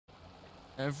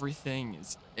Everything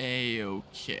is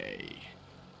A-okay.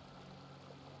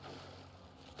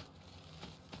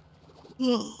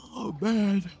 Oh,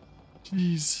 man.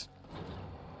 Jeez.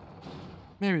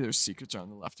 Maybe there's secrets on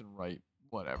the left and right.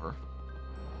 Whatever.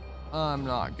 I'm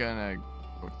not gonna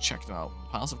go check them out.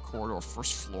 Piles of corridor,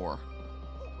 first floor.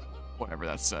 Whatever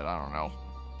that said, I don't know.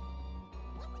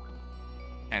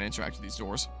 Can't interact with these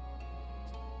doors.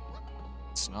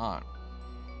 It's not.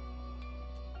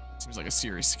 Seems like a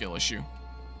serious skill issue.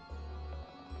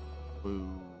 Boo.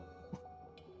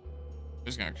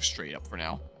 Just gonna go straight up for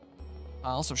now.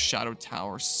 Also, Shadow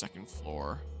Tower, second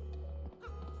floor.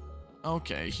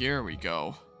 Okay, here we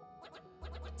go.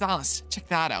 Dallas, check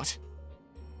that out.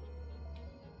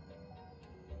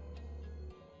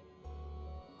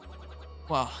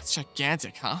 Wow, it's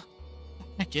gigantic, huh?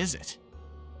 What the heck is it?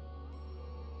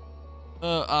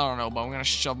 I don't know, but I'm gonna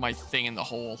shove my thing in the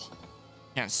hole.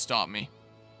 Can't stop me.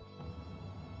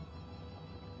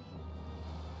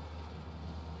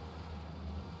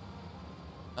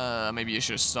 Maybe you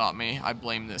should have stopped me. I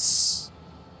blame this.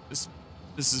 This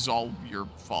is all your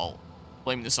fault.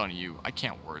 Blame this on you. I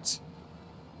can't words.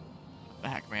 What the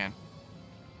heck, man?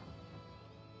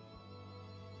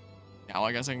 Now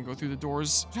I guess I can go through the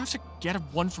doors. Do I have to get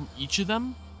one from each of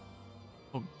them?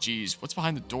 Oh, geez. What's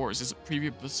behind the doors? Is it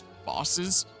previous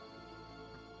bosses?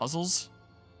 Puzzles?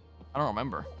 I don't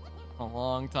remember. A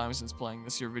long time since playing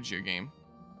this here video game.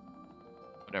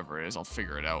 Whatever it is, I'll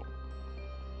figure it out.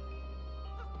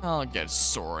 I'll get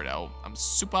sword out. I'm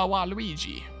Super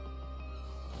Waluigi.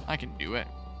 I can do it.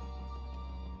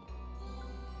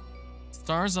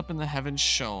 Stars up in the heavens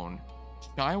shone.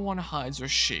 Shy one hides her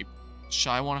shape.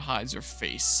 Shy one hides her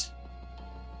face.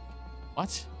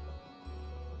 What?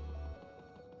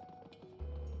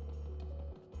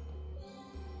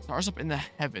 Stars up in the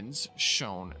heavens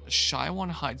shone. The shy one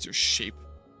hides her shape.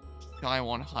 Shy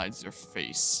one hides their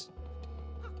face.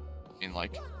 I mean,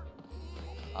 like,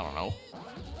 I don't know.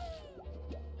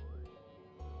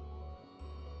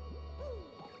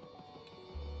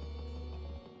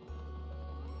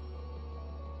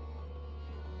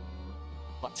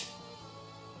 What?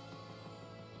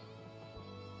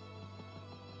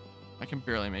 I can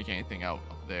barely make anything out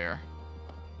up there.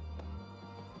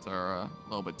 They're a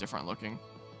little bit different looking.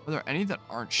 Are there any that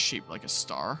aren't shaped like a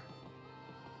star?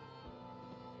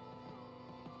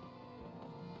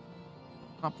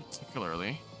 Not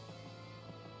particularly.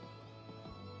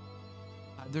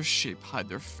 Hide their shape, hide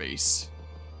their face.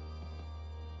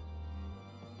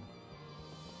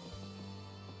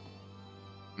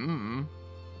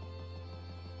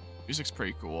 Music's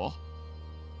pretty cool.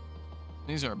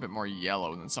 These are a bit more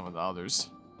yellow than some of the others.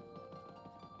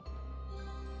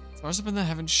 Stars up in the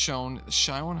heavens shone. The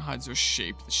shy one hides their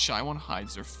shape. The shy one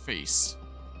hides their face.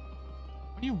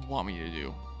 What do you want me to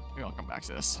do? Maybe I'll come back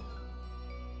to this.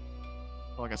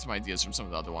 Well, I got some ideas from some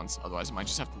of the other ones. Otherwise, I might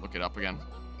just have to look it up again.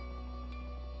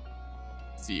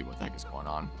 See what the heck is going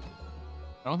on.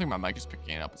 I don't think my mic is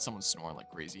picking it up, but someone's snoring like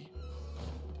crazy.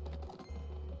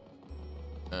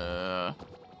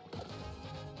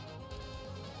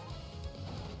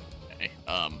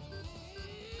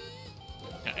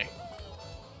 Okay.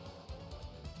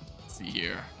 Let's see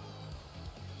here.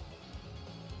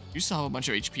 You still have a bunch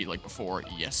of HP like before?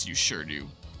 Yes, you sure do.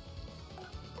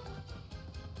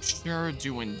 Sure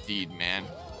do indeed, man.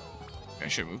 Okay, I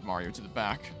should move Mario to the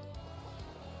back.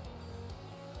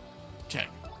 Okay.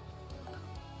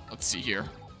 Let's see here.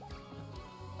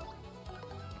 Let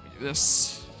me do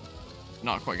this.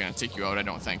 Not quite gonna take you out, I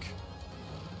don't think.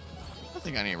 I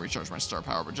think I need to recharge my star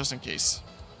power, but just in case.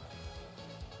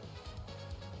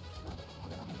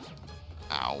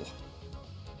 Ow.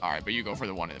 Alright, but you go for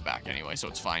the one in the back anyway, so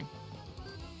it's fine.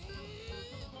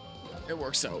 It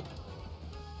works out.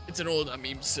 It's an old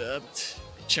meme sub. It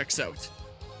checks out.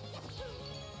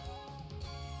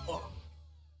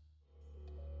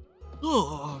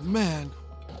 Oh, man.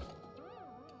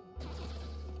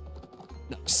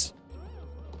 Nice.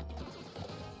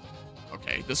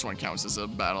 Okay, this one counts as a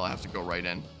battle I have to go right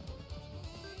in.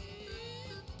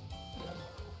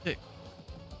 Okay.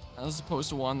 As opposed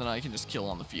to one that I can just kill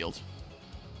on the field.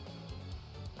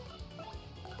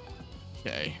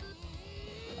 Okay.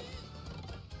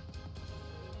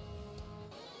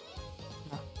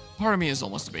 Part of me is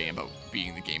almost debating about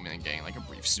beating the game and getting like a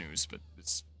brief snooze, but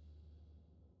it's...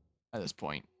 At this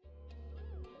point.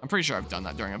 I'm pretty sure I've done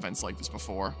that during events like this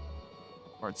before.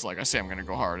 Where it's like, I say I'm gonna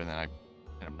go hard and then I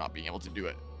end up not being able to do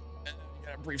it. And then I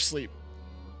get a brief sleep.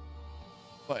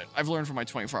 But I've learned from my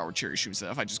 24-hour cherry shoots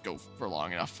that if I just go for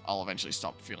long enough, I'll eventually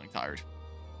stop feeling tired.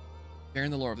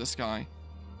 Bearing the lore of the sky,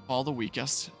 fall the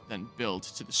weakest, then build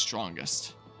to the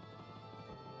strongest.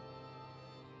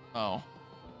 Oh.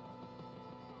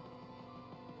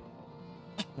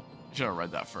 should have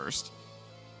read that first.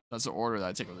 That's the order that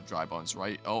I take with the dry bones,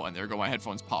 right? Oh, and there go my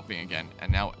headphones popping again.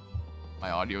 And now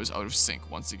my audio is out of sync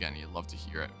once again. You'd love to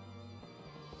hear it.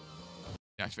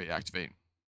 Activate, activate.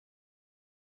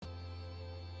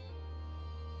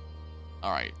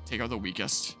 Alright, take out the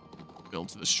weakest. Build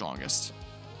to the strongest.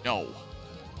 No.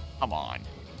 Come on.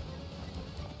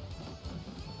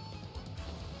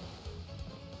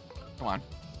 Come on.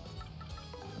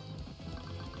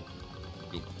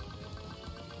 Nope.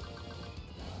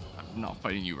 I'm not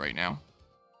fighting you right now.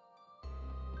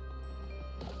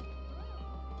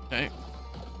 Okay.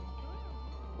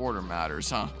 Order matters,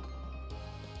 huh?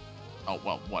 Oh,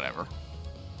 well, whatever.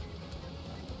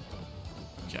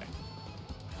 Okay.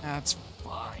 That's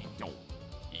fine. Don't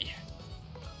be.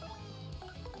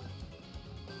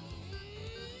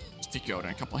 Just take you out in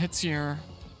a couple hits here.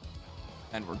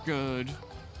 And we're good.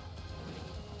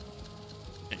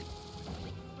 Okay.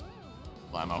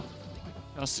 Blammo.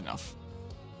 Just enough.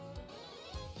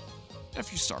 A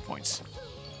few star points.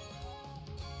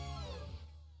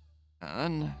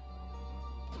 And then...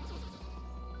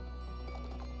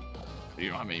 you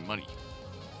don't have any money.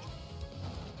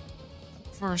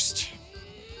 First...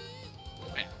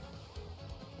 man.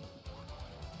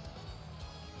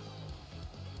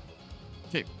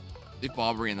 Okay. If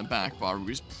Bobbery in the back,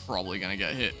 Bobbery's probably gonna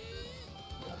get hit.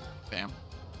 Bam.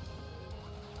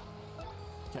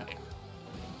 Okay.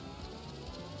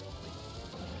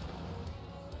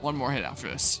 One more hit after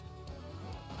this.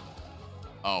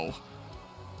 Oh.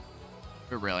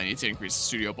 We really need to increase the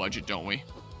studio budget, don't we?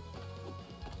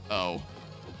 Oh.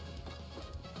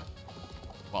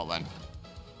 Well then.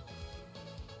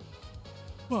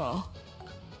 Well.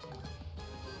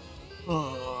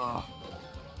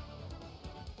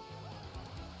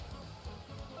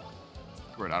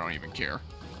 Screw it, I don't even care.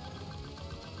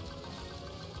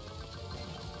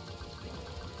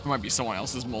 There might be someone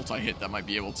else's multi-hit that might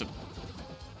be able to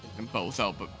get them both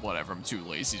out, but whatever, I'm too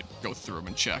lazy to go through them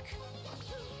and check.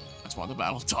 I just want the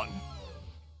battle done.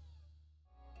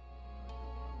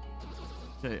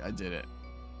 Okay, I did it.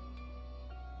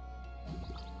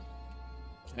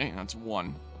 Okay, that's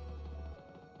one.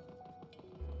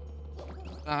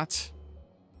 That.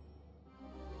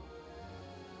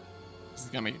 This is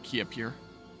gonna make a key appear.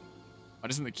 Why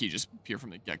doesn't the key just appear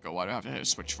from the get-go? Why do I have to hit a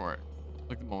switch for it?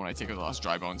 Like the moment I take out the last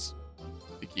dry bones.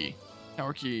 The key.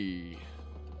 Tower key.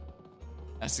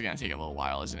 That's gonna take a little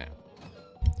while, isn't it?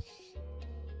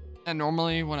 And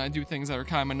normally when I do things that are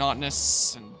kind of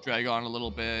monotonous and drag on a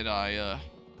little bit, I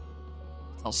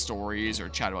tell stories or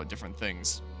chat about different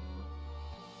things.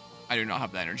 I do not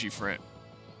have the energy for it.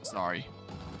 Sorry.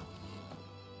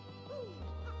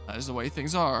 That is the way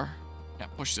things are.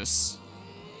 Can't push this.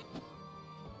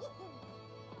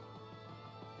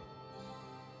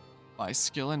 By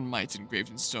skill and might engraved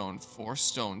in stone, 4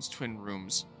 stones, twin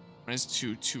rooms. 1 is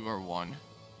 2, 2 are 1.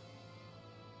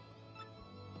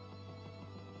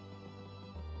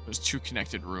 There's 2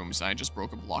 connected rooms, and I just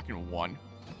broke a block in 1.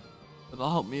 That'll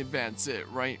help me advance it,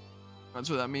 right? That's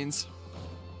what that means.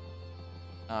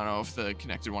 I don't know if the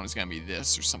connected one is gonna be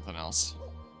this or something else.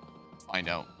 Let's find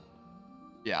out.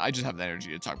 Yeah, I just have the energy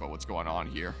to talk about what's going on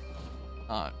here.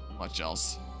 Not much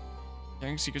else.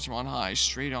 Carrying secrets from on high,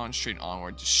 straight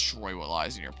onward, destroy what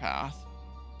lies in your path.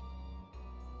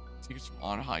 Secrets from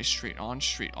on high, straight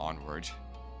onward.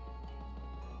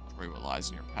 Destroy what lies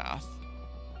in your path.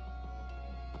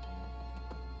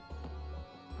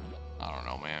 I don't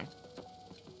know, man.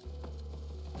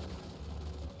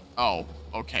 Oh,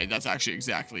 okay, that's actually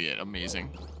exactly it.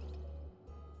 Amazing.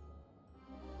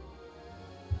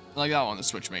 Like that one, the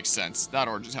switch makes sense. That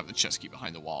or just have the chest key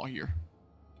behind the wall here.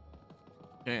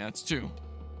 Okay, that's 2.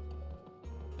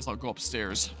 Guess I'll go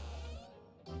upstairs.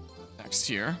 Next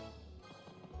here.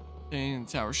 In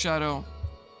Tower Shadow.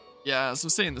 Yeah, so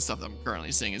saying the stuff that I'm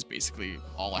currently saying is basically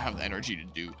all I have the energy to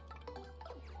do.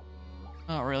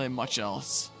 Not really much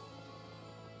else.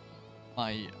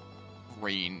 My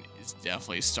brain is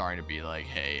definitely starting to be like,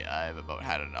 hey, I've about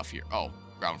had enough here. Oh,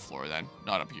 ground floor then,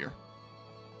 not up here.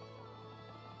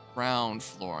 Ground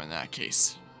floor in that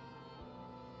case.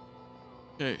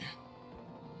 Okay.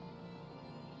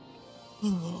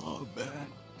 Oh, man.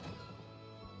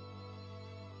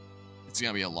 It's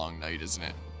gonna be a long night, isn't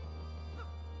it?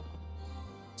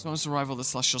 Someone's arrival of the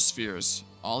celestial spheres.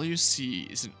 All you see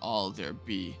isn't all there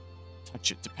be.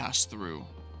 Touch it to pass through.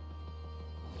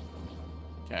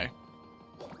 Okay.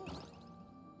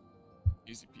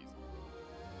 Easy peasy.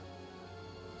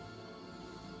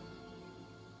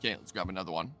 Okay, let's grab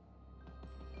another one.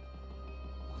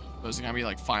 So it's gonna be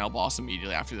like final boss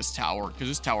immediately after this tower, because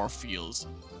this tower feels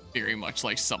very much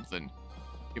like something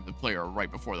give the player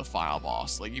right before the final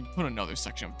boss. Like, you put another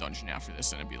section of dungeon after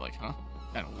this, and it'd be like, huh?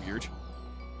 Kind of weird.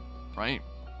 Right?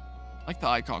 I like the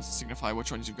icons to signify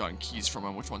which ones you've gotten keys from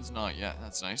and which ones not yet.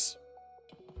 That's nice.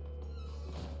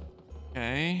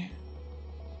 Okay.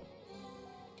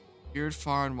 Peered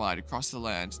far and wide across the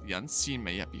land, the unseen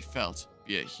may yet be felt.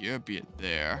 Be it here, be it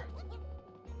there.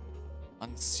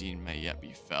 Unseen may yet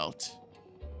be felt.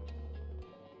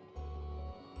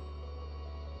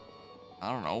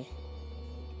 I don't know.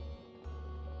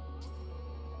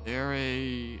 There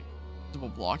a double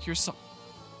block here? Some.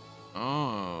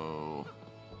 Oh.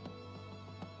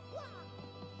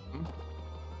 Hmm.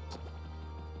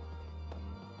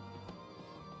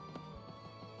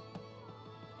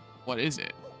 What is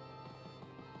it?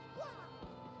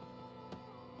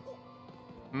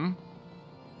 Hmm?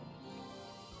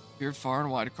 Peered far and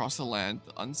wide across the land,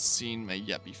 the unseen may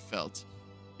yet be felt.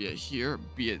 Be it here,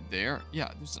 be it there.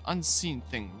 Yeah, there's an unseen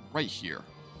thing right here.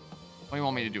 What do you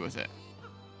want me to do with it?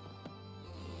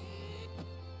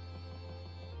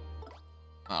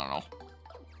 I don't know.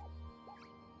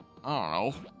 I don't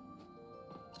know.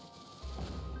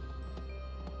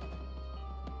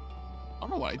 I don't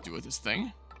know what I do with this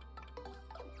thing.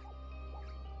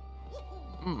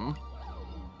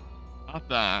 Not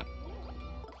that.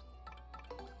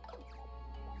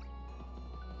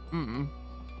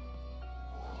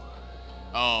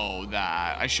 Oh,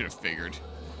 that. I should have figured.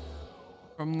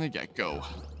 From the get-go.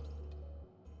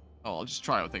 Oh, I'll just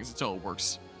try out things until it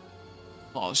works.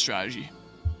 Follow the strategy.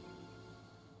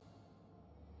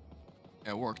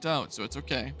 It worked out, so it's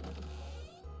okay.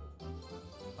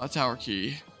 A tower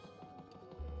key.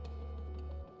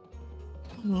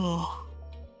 Oh,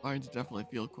 I definitely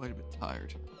feel quite a bit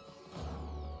tired.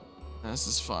 This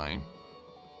is fine.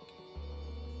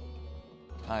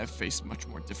 I've faced much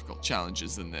more difficult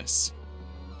challenges than this.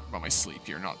 About my sleep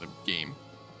here, not the game.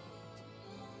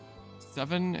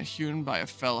 7 hewn by a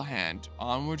fell hand.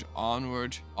 Onward,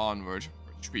 onward, onward.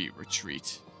 Retreat,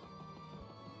 retreat.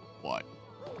 What?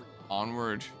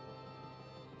 Onward.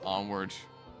 Onward.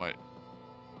 What?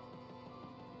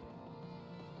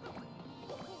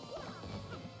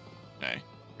 Okay.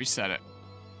 Reset it.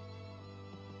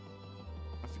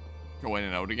 Go in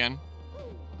and out again.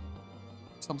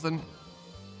 Something.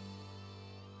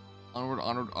 Onward,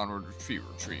 onward, onward, retreat,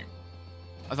 retreat.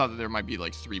 I thought that there might be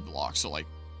like 3 blocks, so like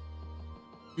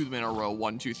 2 them in a row,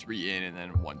 1, 2, 3 in, and then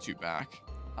 1, 2 back.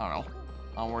 I don't know.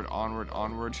 Onward, onward,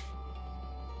 onward.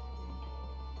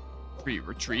 Retreat,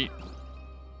 retreat.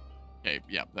 Okay,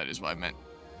 yeah, that is what I meant.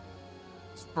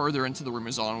 Further into the room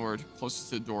is onward. Closest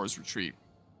to the door is retreat.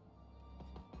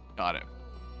 Got it.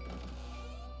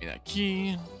 Give me that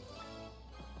key.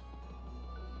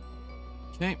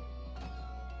 Okay.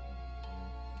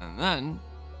 And then,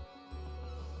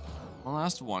 the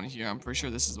last one here, I'm pretty sure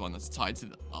this is the one that's tied to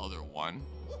the other one.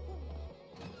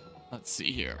 Let's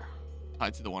see here.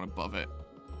 Tied to the one above it.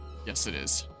 Yes, it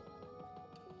is.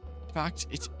 In fact,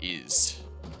 it is.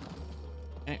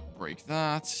 Okay, break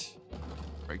that.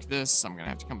 Break this. I'm gonna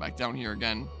have to come back down here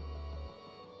again.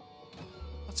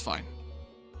 That's fine.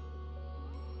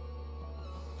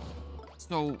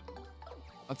 So,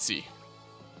 let's see.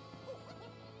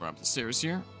 Run up the stairs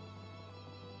here.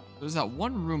 There's that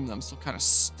one room that I'm still kind of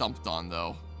stumped on,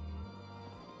 though.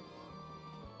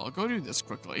 I'll go do this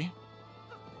quickly.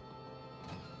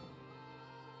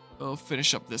 Go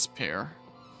finish up this pair.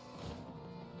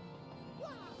 Go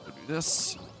do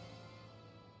this.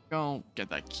 Go get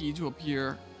that key to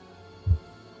appear.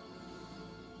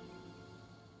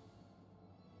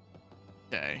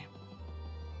 Okay.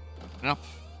 And up.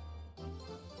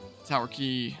 Tower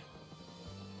key.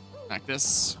 Back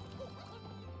this.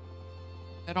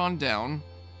 Head on down.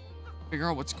 Figure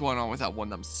out what's going on with that one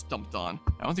that I'm stumped on.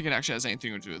 I don't think it actually has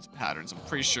anything to do with patterns. I'm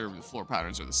pretty sure the floor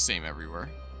patterns are the same everywhere.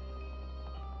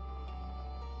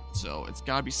 So it's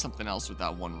gotta be something else with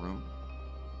that one room.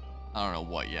 I don't know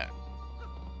what yet.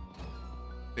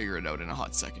 Figure it out in a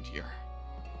hot second here.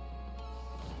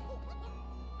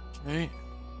 Okay.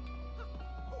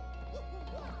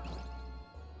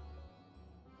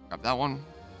 Grab that one.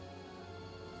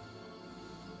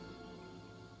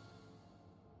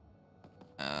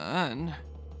 And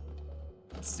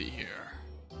let's see here.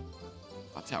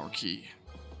 A tower key.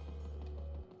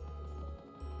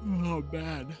 Oh,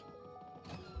 bad.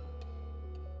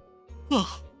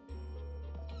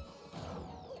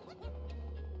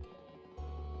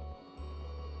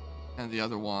 And the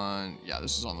other one, yeah,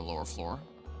 this is on the lower floor.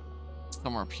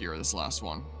 Somewhere up here, this last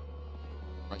one.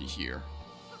 Right here.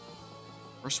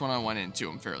 First one I went into,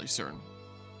 I'm fairly certain.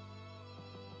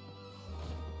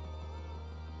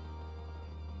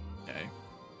 Okay.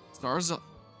 Stars up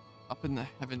in the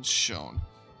heavens shone.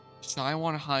 Shy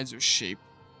one hides her shape.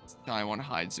 Shy one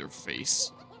hides her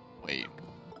face. Wait.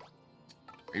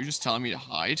 Are you just telling me to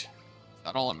hide? Is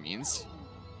that all it means?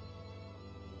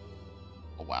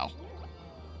 Oh, wow.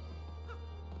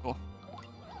 Oh.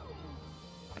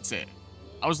 That's it.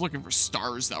 I was looking for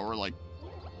stars that were, like,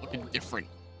 looking different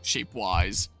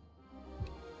shape-wise.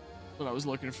 That's what I was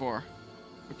looking for.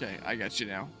 Okay, I got you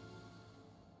now.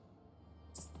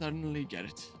 Suddenly get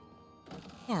it.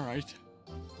 Alright.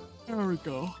 There we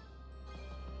go.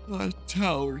 A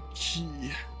tower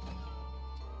key.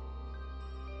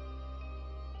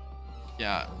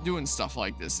 Yeah, doing stuff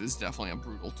like this is definitely a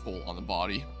brutal toll on the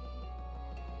body.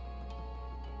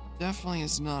 Definitely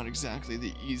is not exactly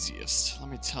the easiest, let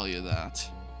me tell you that.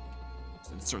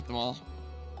 Let's insert them all.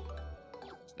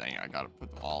 Dang, I gotta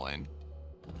put them all in.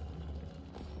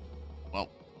 Well,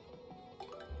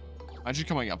 imagine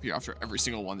coming up here after every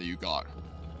single one that you got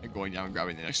and going down and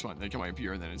grabbing the next one, then coming up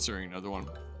here and then inserting another one.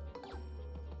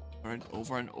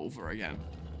 Over and over again.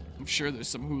 I'm sure there's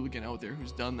some hooligan out there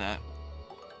who's done that.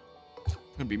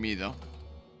 Couldn't be me, though.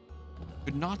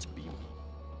 Could not be me.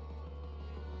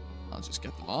 I'll just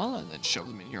get them all and then shove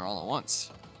them in here all at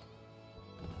once.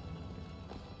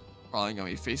 Probably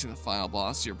gonna be facing the final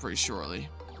boss here pretty shortly.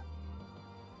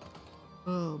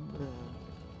 Oh, man.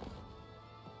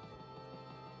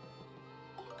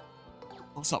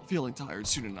 I'll stop feeling tired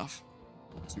soon enough.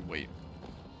 As we wait.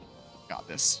 Got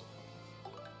this.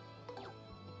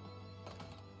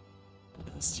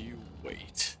 As you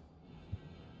wait.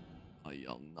 I'll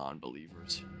yell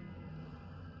non-believers.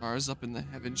 Stars up in the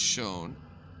heavens shone,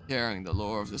 carrying the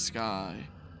lore of the sky,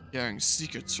 carrying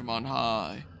secrets from on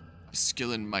high, of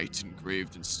skill and might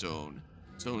engraved in stone.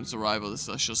 Stones arrival the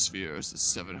celestial spheres, the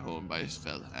seven honed by his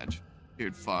fell hand,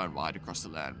 peered far and wide across the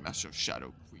land, master of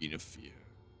shadow, queen of fear.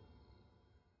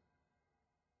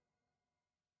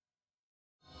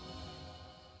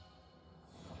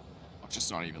 Watch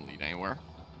this not even lead anywhere.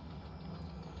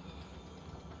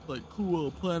 Like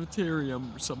cool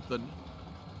planetarium or something.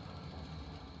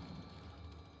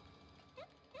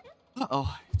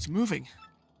 Uh-oh, it's moving.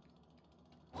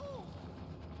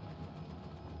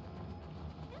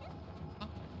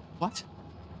 What?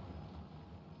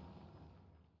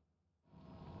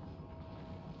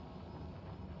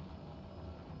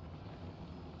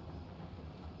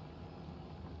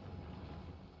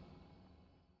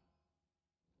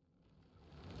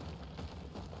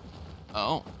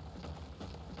 Oh.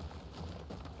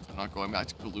 I'm not going back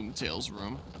to Gloomtail's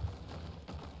room.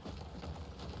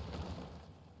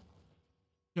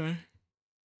 Okay.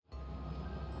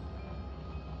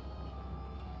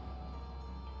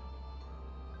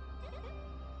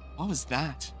 What was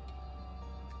that?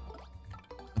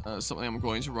 Something I'm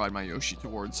going to ride my Yoshi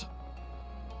towards.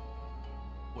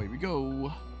 Away we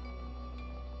go.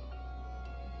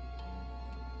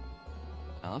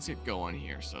 Now let's get going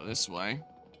here. So this way.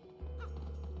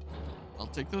 I'll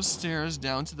take those stairs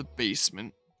down to the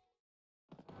basement.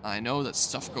 I know that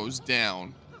stuff goes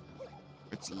down.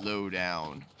 It's low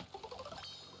down.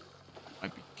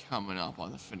 Might be coming up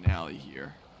on the finale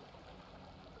here.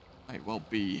 Might well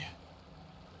be.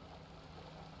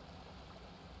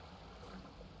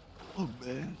 Oh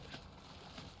man.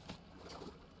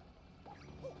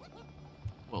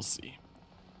 We'll see.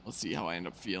 We'll see how I end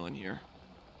up feeling here.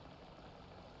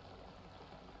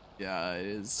 Yeah, it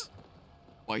is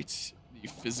quite the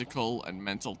physical and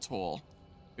mental toll.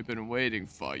 We've been waiting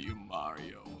for you,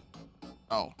 Mario.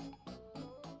 Oh.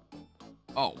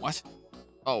 Oh, what?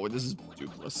 Oh, this is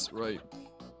Dupless, right.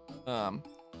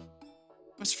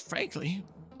 Miss Frankly,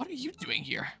 what are you doing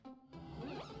here?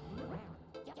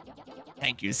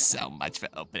 Thank you so much for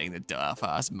opening the door for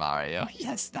us, Mario.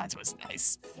 Yes, that was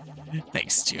nice.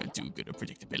 Thanks to your do-gooder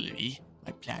predictability,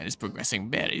 my plan is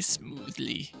progressing very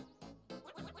smoothly.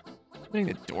 Opening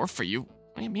the door for you?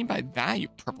 What do you mean by that, you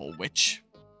purple witch?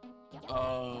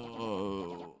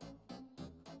 Oh.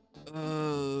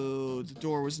 Oh, the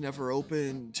door was never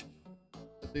opened.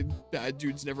 The bad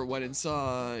dudes never went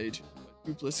inside.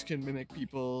 Dupless can mimic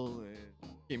people,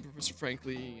 and came Professor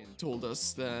Frankly and told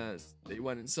us that they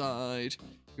went inside,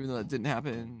 even though that didn't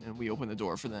happen, and we opened the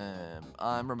door for them.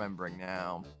 I'm remembering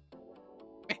now.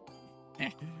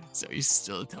 So you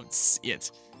still don't see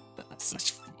it.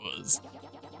 Such fools.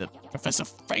 The Professor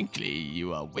Frankly you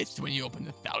were with when you opened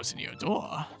the 1,000-year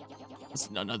door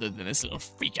was none other than this little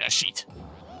freak in a sheet.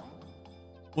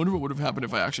 Wonder what would have happened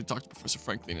if I actually talked to Professor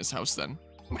Frankly in his house then.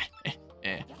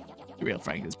 The real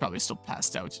Franklin's probably still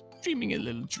passed out, dreaming a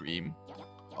little dream.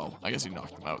 Oh, I guess he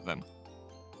knocked him out then.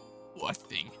 Poor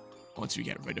thing. Once we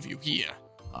get rid of you here,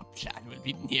 our plan will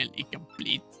be nearly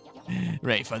complete.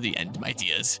 Ready for the end, my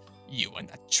dears. You and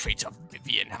that traitor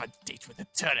Vivian have a date with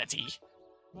eternity.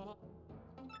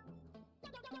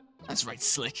 That's right,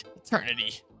 Slick.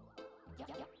 Eternity.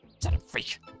 Son of a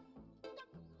freak.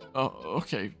 Oh,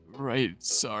 okay. Right.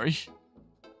 Sorry.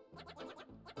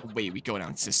 Away we go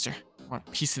now, sister. Want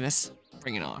a piece of this?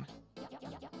 Bring it on.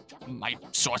 My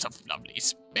sort of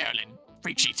lovelies. Berlin.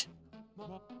 Freak sheet.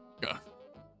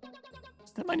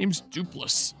 That my name's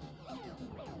Dupless.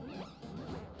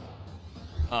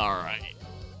 Alright.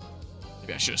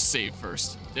 Maybe I should have saved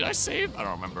first. Did I save? I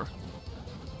don't remember.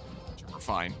 Sure, we're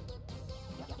fine.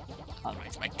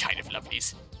 Alright, my kind of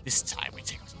lovelies. This time we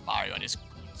take Mario and his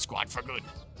squad for good.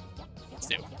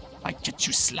 So, if I catch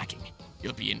you slacking,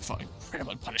 you'll be in for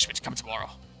incredible punishment come tomorrow.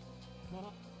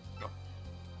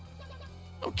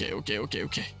 Okay.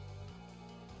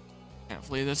 Can't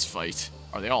flee this fight.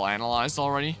 Are they all analyzed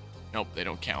already? Nope, they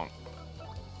don't count.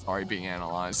 Sorry, being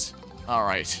analyzed.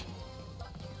 Alright.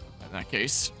 In that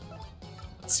case,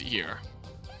 let's see here.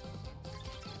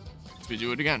 Let's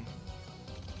do it again.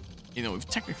 Even though we've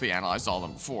technically analyzed all of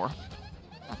them before.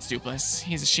 That's Dupless.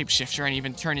 He's a shapeshifter and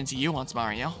even turned into you once,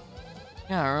 Mario.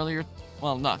 Yeah, earlier.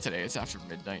 Well, not today, it's after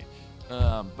midnight.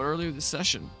 But earlier this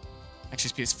session.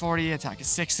 XP is 40, attack is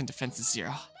 6, and defense is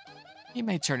 0. He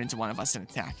may turn into one of us in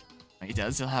attack. When he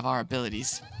does, he'll have our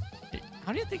abilities. Hey,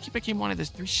 how do you think he became one of the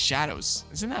 3 shadows?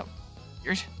 Isn't that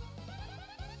weird?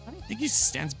 How do you think he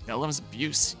stands Bella's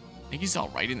abuse? Think he's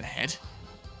alright in the head?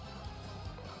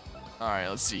 Alright,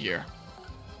 let's see here.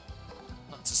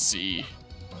 Let's see.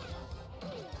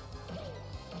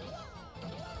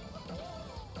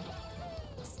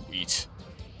 Sweet.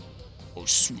 Oh,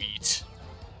 sweet.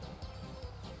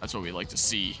 That's what we like to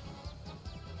see.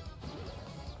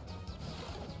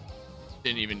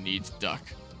 Didn't even need to duck.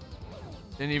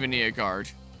 Didn't even need a guard.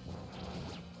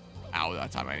 Ow,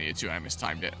 that time I needed to. I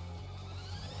mistimed it.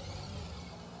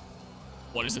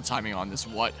 What is the timing on this?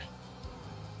 What?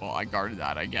 Well, I guarded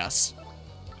that, I guess.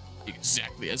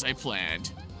 Exactly as I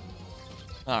planned.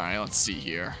 Alright, let's see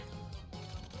here.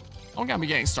 I'm gonna be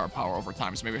getting star power over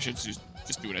time, so maybe I should just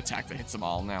do an attack that hits them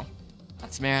all now.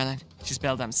 That's MegaLAN. She's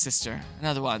Beldam's sister,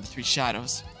 another one of the 3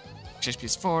 shadows. HP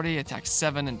is 40, attack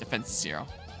 7, and defense is 0.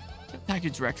 She'll attack you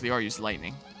directly or use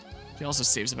lightning. She also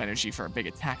saves up energy for a big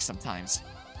attack sometimes.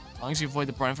 As long as you avoid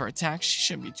the brunt of her attacks, she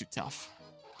shouldn't be too tough.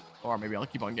 Or maybe I'll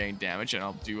keep on getting damage and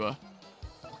I'll do a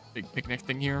big picnic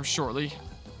thing here shortly.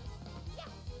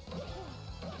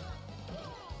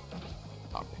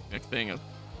 Oh, picnic thing, a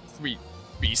sweet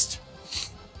beast.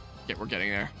 Okay, we're getting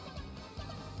there.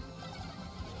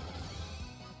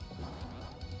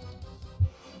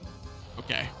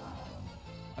 Okay.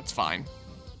 That's fine.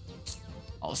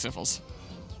 All the sniffles.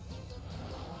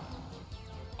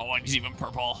 Oh, and he's even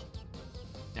purple.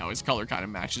 Now his color kind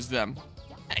of matches them.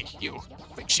 Hey, you.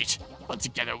 Big shit. Pull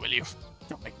together, will you?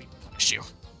 Don't make me punish you.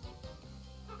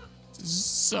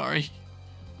 Sorry.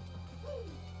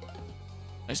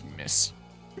 Nice miss.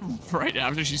 Right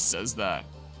after she says that.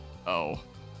 Oh.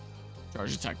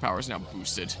 Charge attack power is now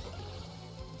boosted.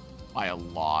 By a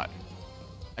lot.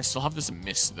 I still have this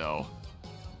miss, though.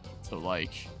 So,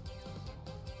 like,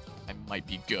 I might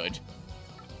be good.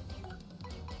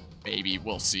 Maybe.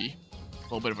 We'll see. A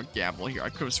little bit of a gamble here. I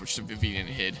could have switched to Vivian and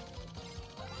hid.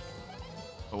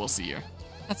 But we'll see here.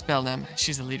 That's Beldam.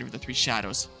 She's the leader of the 3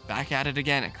 shadows. Back at it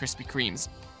again at Krispy Kreme's.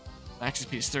 Max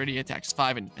HP is 30, attacks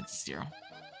 5, and defense is 0.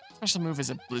 Special move is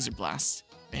a Blizzard Blast.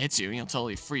 If it hits you, you'll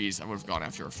totally freeze. I would have gone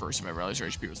after her first if I realized her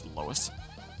HP was the lowest.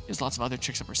 There's lots of other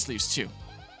tricks up her sleeves, too.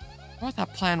 What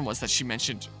that plan was that she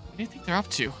mentioned. What do you think they're up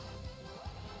to?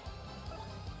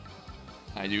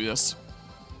 Can I do this?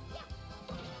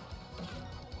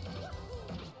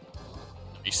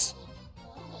 Nice.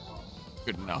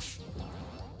 Good enough.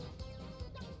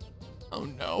 Oh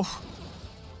no.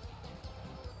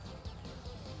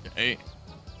 Okay.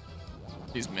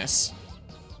 Please miss.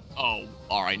 Oh,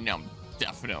 alright, now I'm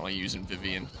definitely using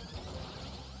Vivian.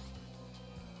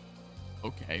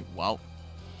 Okay, well.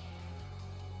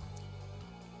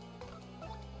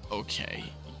 Okay,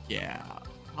 yeah.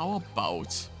 How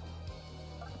about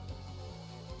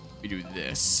we do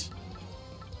this?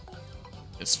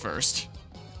 This first.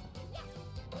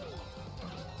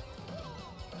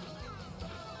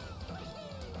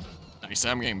 Nice,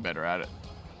 I'm getting better at it.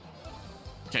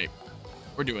 Okay,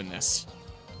 we're doing this.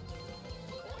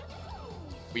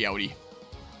 We outie.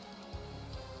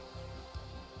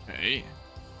 Okay.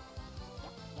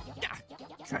 Yeah,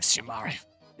 curse you, Mario.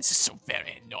 This is so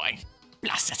very annoying.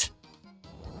 Blast it.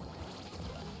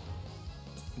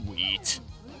 Sweet.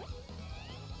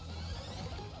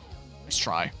 Nice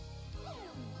try.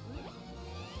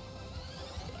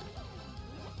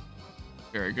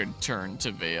 Very good turn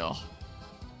to Veil.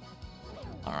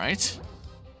 Alright.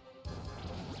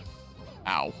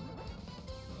 Ow.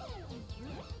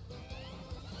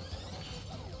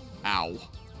 Ow.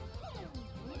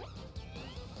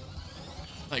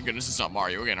 Thank goodness it's not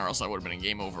Mario again, or else that would have been a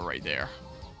game over right there.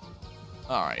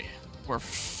 Alright. We're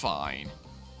fine.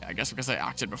 Yeah, I guess because I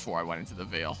acted before I went into the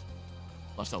veil.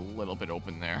 Left a little bit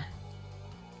open there.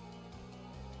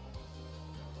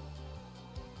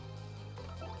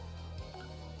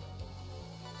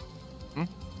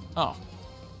 Oh.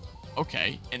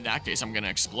 Okay. In that case, I'm gonna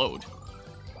explode.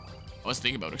 I was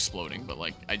thinking about exploding, but,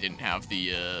 like, I didn't have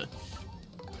the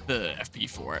FP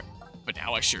for it. But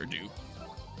now I sure do.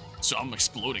 So I'm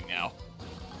exploding now.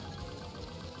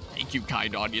 Thank you,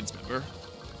 kind audience member,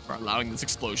 for allowing this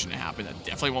explosion to happen. That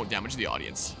definitely won't damage the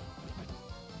audience.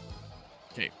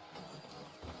 Okay.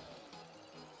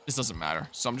 This doesn't matter,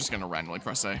 so I'm just gonna randomly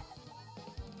press A.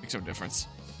 Makes no difference.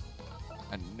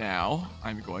 And now,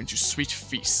 I'm going to Sweet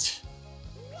Feast.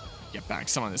 Get back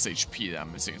some of this HP that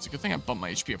I'm missing. It's a good thing I bumped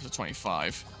my HP up to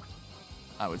 25.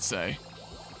 I would say.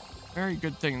 Very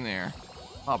good thing there.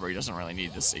 Aubrey doesn't really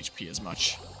need this HP as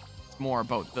much. It's more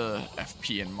about the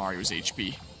FP and Mario's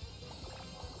HP.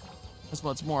 That's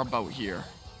what it's more about here.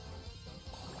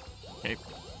 Okay.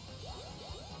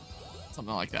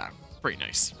 Something like that. Pretty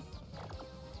nice.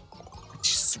 Pretty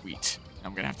sweet.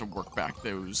 I'm gonna have to work back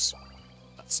those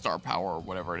star power or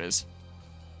whatever it is.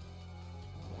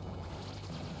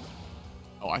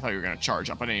 Oh, I thought you were gonna charge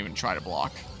up. I didn't even try to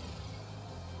block.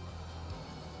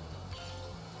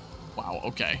 Wow,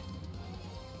 okay.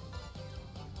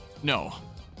 No.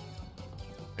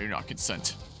 I do not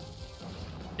consent.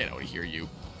 Get out of here, you.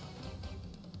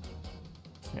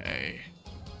 Okay.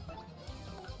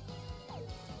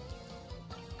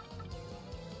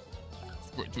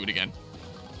 Do it again.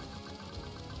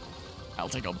 I'll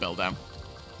take out Beldam.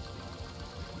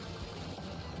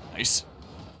 Nice.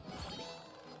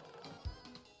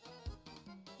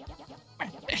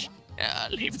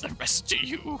 I'll leave the rest to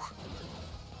you.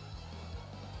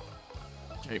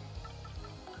 Okay.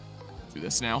 Do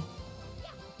this now.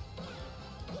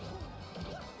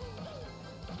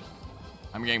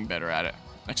 I'm getting better at it.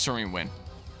 Next turn we win.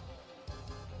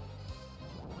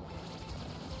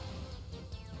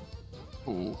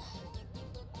 Ooh.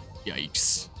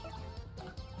 Yikes.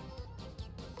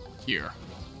 Here.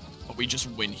 But we just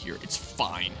win here. It's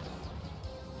fine.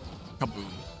 Kaboom.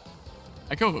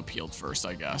 I could have appealed first,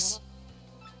 I guess.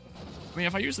 I mean,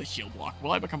 if I use the heal block,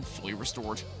 will I become fully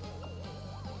restored?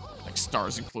 Like,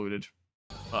 stars included.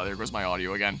 Oh, there goes my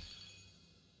audio again.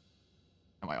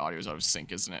 And my audio's out of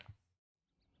sync, isn't it?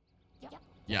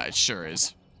 Yeah, it sure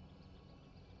is.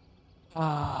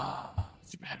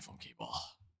 Stupid headphone cable.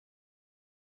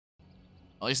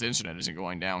 At least the internet isn't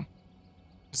going down.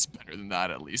 It's better than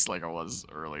that, at least, like I was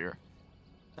earlier.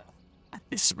 At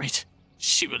this rate,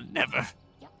 she will never.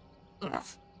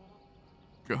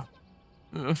 Go.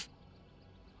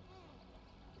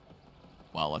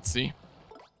 Well, let's see.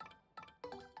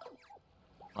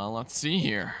 Well, let's see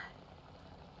here.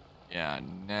 Yeah,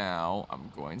 now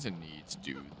I'm going to need to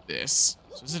do this.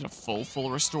 So is it a full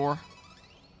restore?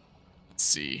 Let's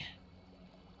see.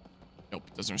 Nope,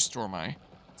 it doesn't restore my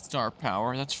star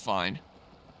power. That's fine.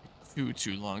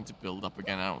 Too long to build up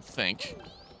again, I don't think.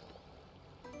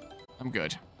 I'm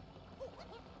good.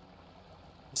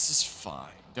 This is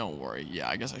fine. Don't worry. Yeah,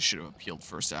 I guess I should have appealed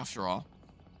first after all.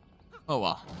 Oh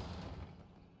well.